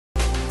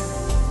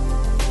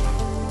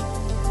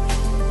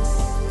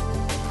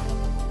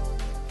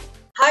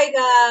Hi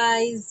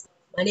guys,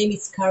 my name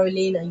is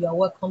Caroline and you are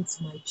welcome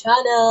to my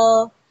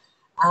channel.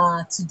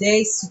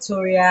 Today's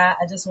tutorial,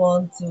 I just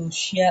want to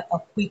share a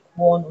quick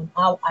one on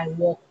how I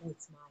work with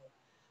my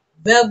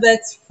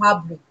velvet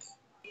fabric.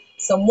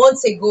 Some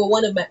months ago,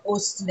 one of my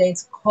old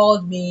students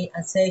called me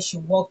and said she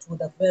worked with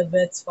the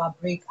velvet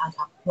fabric and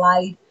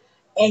applied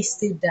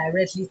stitch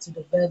directly to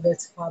the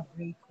velvet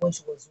fabric when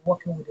she was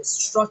working with a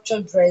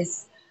structured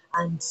dress.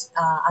 And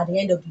at the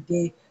end of the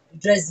day, the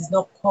dress did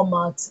not come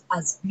out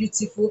as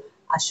beautiful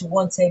as she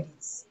wanted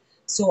it.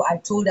 So I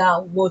told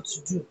her what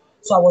to do.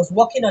 So I was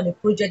working on a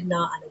project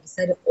now and I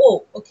decided,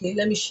 oh, okay,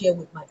 let me share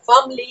with my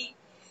family,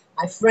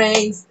 my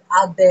friends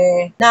out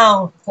there.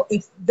 Now, for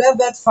a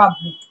velvet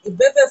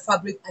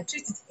fabric, I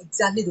treat it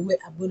exactly the way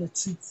I'm going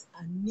to treat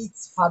a knit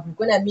fabric.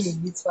 When I mean a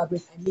knit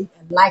fabric, I mean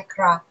a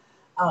lycra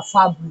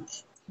fabric.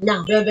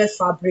 Now, velvet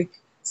fabric,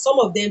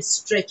 some of them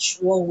stretch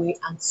one way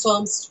and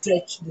some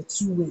stretch the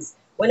two ways.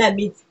 When I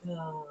mean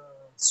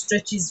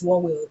stretches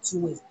one way or two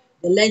ways,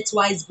 the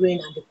lengthwise grain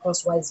and the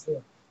crosswise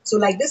grain. So,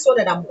 like this one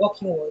that I'm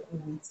working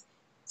with,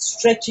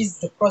 stretches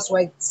the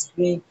crosswise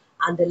grain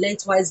and the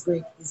lengthwise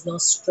grain is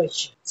not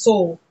stretchy.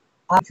 So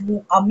if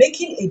you are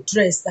making a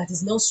dress that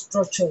is not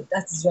structured,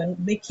 that is, you are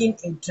making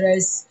a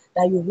dress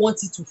that you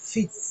want it to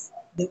fit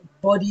the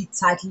body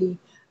tightly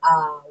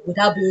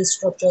without being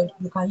structured,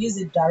 you can use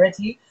it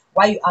directly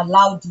while you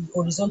allow the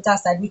horizontal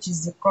side, which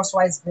is the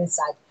crosswise grain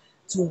side,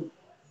 to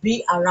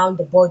be around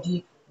the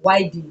body,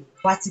 while the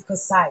vertical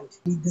side,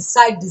 the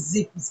side the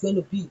zip is going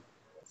to be.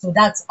 So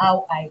that's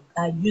how I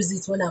use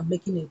it when I'm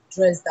making a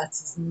dress that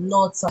is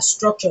not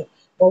structured.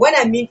 But when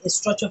I mean a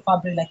structured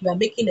fabric, like we are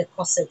making a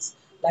corset,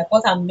 like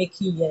what I'm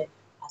making here,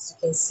 as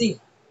you can see,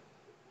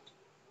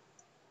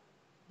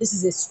 this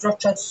is a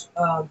structured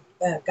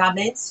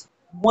garment.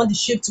 You want the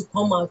shape to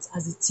come out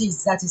as it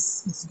is. That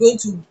is, it's going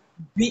to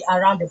be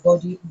around the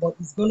body, but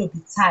it's going to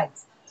be tight.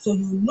 So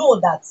you know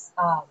that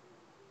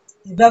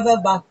the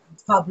velvet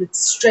fabric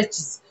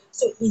stretches.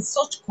 So in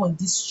such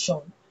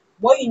condition,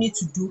 what you need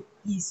to do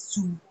is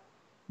to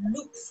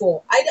look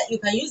for, either you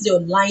can use your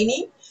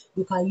lining,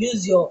 you can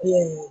use your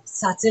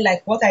satin,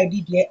 like what I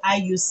did here. I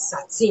use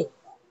satin.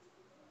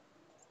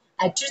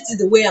 I treat it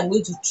the way I'm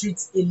going to treat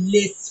a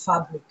lace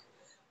fabric.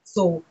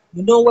 So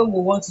you know, when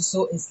we want to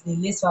sew a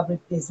lace fabric,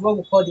 is what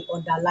we call the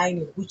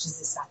underlining, which is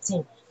the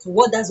satin. So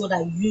that's what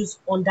I use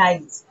under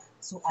it.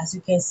 So as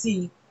you can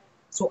see,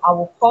 so I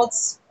will cut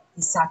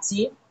the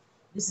satin.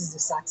 This is the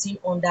satin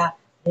under.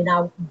 Then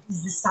I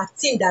is the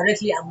satin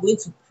directly I'm going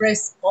to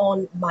press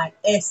on my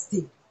hair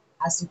stay,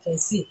 as you can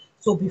see.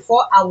 So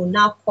before, I will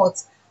now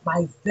cut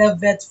my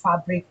velvet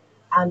fabric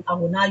and I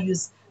will now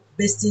use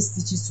basting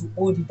stitches to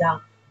hold it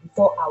down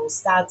before I will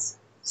start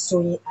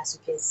sewing. As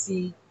you can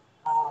see,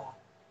 uh,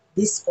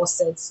 this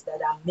corset that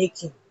I'm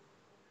making,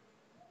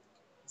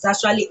 it's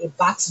actually a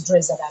back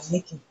dress that I'm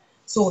making.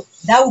 So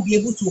that will be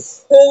able to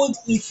hold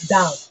it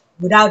down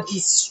without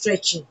it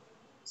stretching.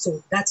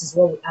 So that is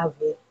what we have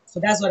here. So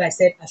that's what I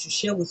said I should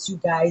share with you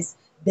guys.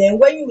 Then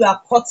when you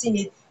are cutting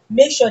it,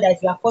 make sure that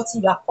if you are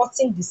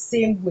cutting the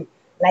same way.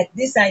 Like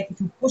this side,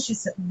 if you push it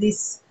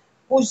this,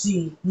 push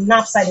the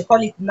nap side, they call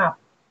it nap.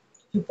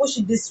 If you push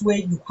it this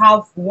way, you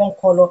have one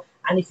color,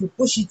 and if you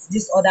push it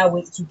this other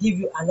way, it will give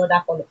you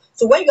another color.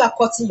 So when you are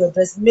cutting your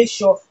dress, make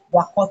sure you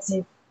are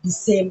cutting the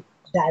same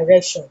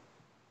direction.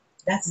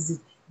 That is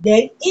it.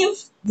 Then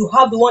if you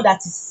have the one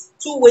that is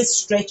two-way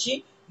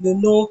stretchy, you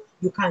know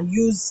you can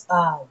use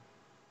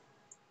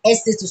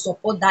essay to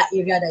support that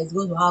area that is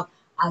going to have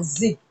a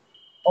zip,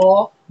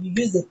 or you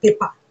use the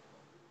paper.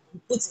 You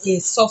put a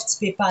soft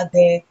paper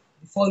there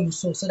before you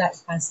sew so that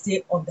it can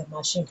stay on the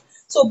machine.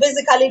 So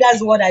basically,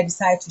 that's what I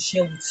decided to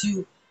share with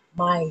you,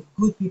 my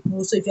good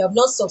people. So if you have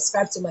not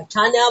subscribed to my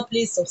channel,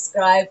 please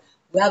subscribe.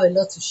 We have a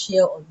lot to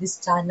share on this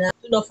channel.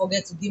 Do not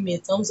forget to give me a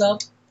thumbs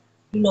up.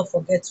 Do not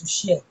forget to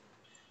share.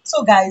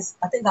 So guys,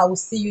 I think I will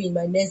see you in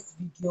my next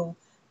video.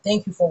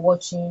 Thank you for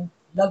watching.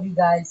 Love you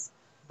guys.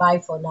 Bye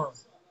for now.